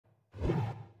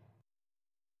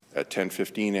at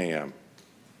 10:15 a.m.,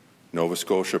 Nova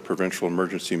Scotia provincial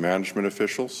emergency management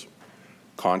officials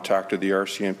contacted the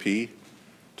RCMP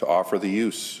to offer the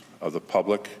use of the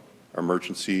public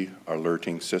emergency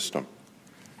alerting system.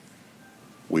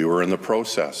 We were in the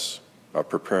process of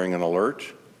preparing an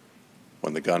alert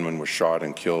when the gunman was shot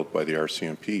and killed by the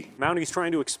RCMP. Mounty's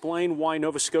trying to explain why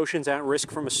Nova Scotians at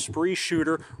risk from a spree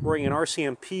shooter wearing an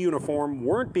RCMP uniform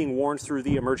weren't being warned through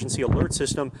the emergency alert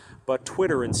system, but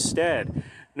Twitter instead.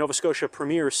 Nova Scotia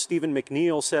Premier Stephen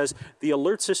McNeil says the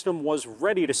alert system was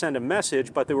ready to send a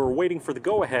message, but they were waiting for the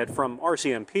go-ahead from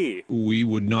RCMP. We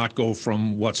would not go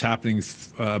from what's happening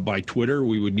by Twitter.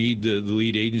 We would need the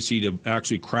lead agency to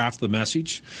actually craft the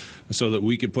message so that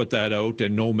we could put that out,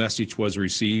 and no message was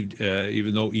received,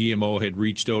 even though EMO had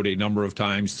reached out a number of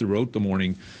times throughout the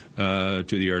morning to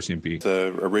the RCMP.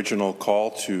 The original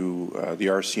call to the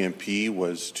RCMP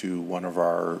was to one of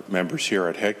our members here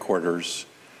at headquarters,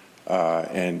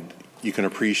 and you can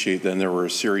appreciate then there were a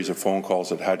series of phone calls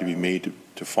that had to be made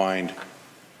to find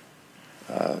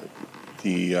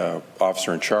the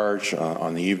officer in charge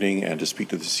on the evening and to speak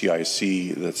to the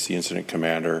CIC, that's the incident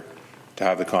commander, to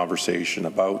have the conversation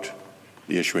about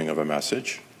the issuing of a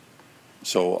message.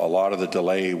 So a lot of the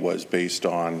delay was based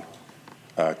on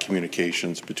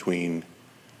communications between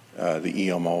the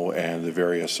EMO and the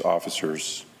various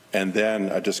officers, and then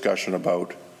a discussion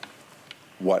about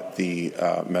what the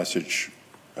message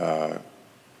would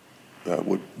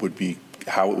be,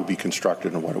 how it would be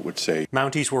constructed and what it would say.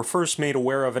 Mounties were first made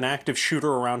aware of an active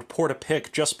shooter around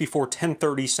Portapique just before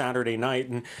 10:30 Saturday night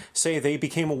and say they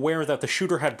became aware that the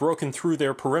shooter had broken through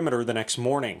their perimeter the next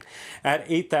morning. At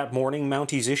 8 that morning,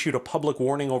 Mounties issued a public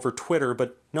warning over Twitter,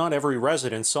 but not every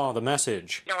resident saw the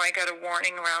message. You know, I got a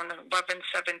warning around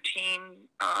 11:17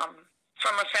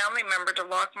 from a family member to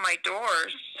lock my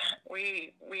doors.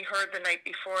 We heard the night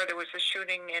before there was a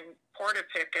shooting in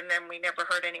Portapique, and then we never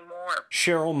heard any more.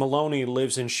 Cheryl Maloney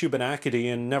lives in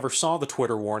Shubenacadie and never saw the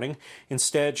Twitter warning.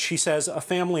 Instead, she says a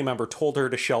family member told her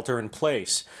to shelter in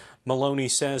place. Maloney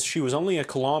says she was only a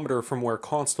kilometer from where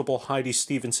Constable Heidi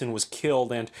Stevenson was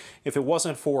killed, and if it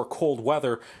wasn't for cold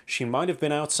weather, she might have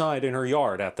been outside in her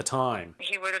yard at the time.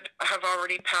 He would have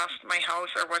already passed my house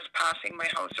or was passing my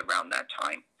house around that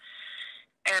time.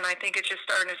 And I think it's just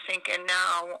starting to sink in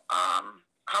now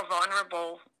how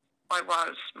vulnerable I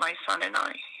was, my son and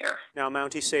I here. Now,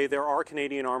 Mounties say there are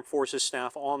Canadian Armed Forces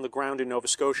staff on the ground in Nova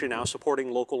Scotia now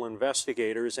supporting local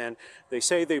investigators, and they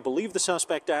say they believe the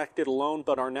suspect acted alone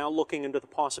but are now looking into the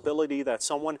possibility that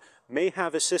someone may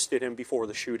have assisted him before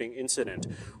the shooting incident.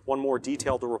 One more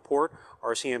detail to report,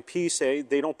 RCMP say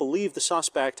they don't believe the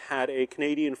suspect had a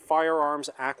Canadian firearms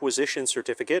acquisition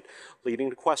certificate, leading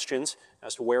to questions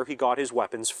as to where he got his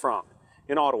weapons from.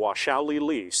 In Ottawa, Xiaoli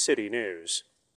Li, City News.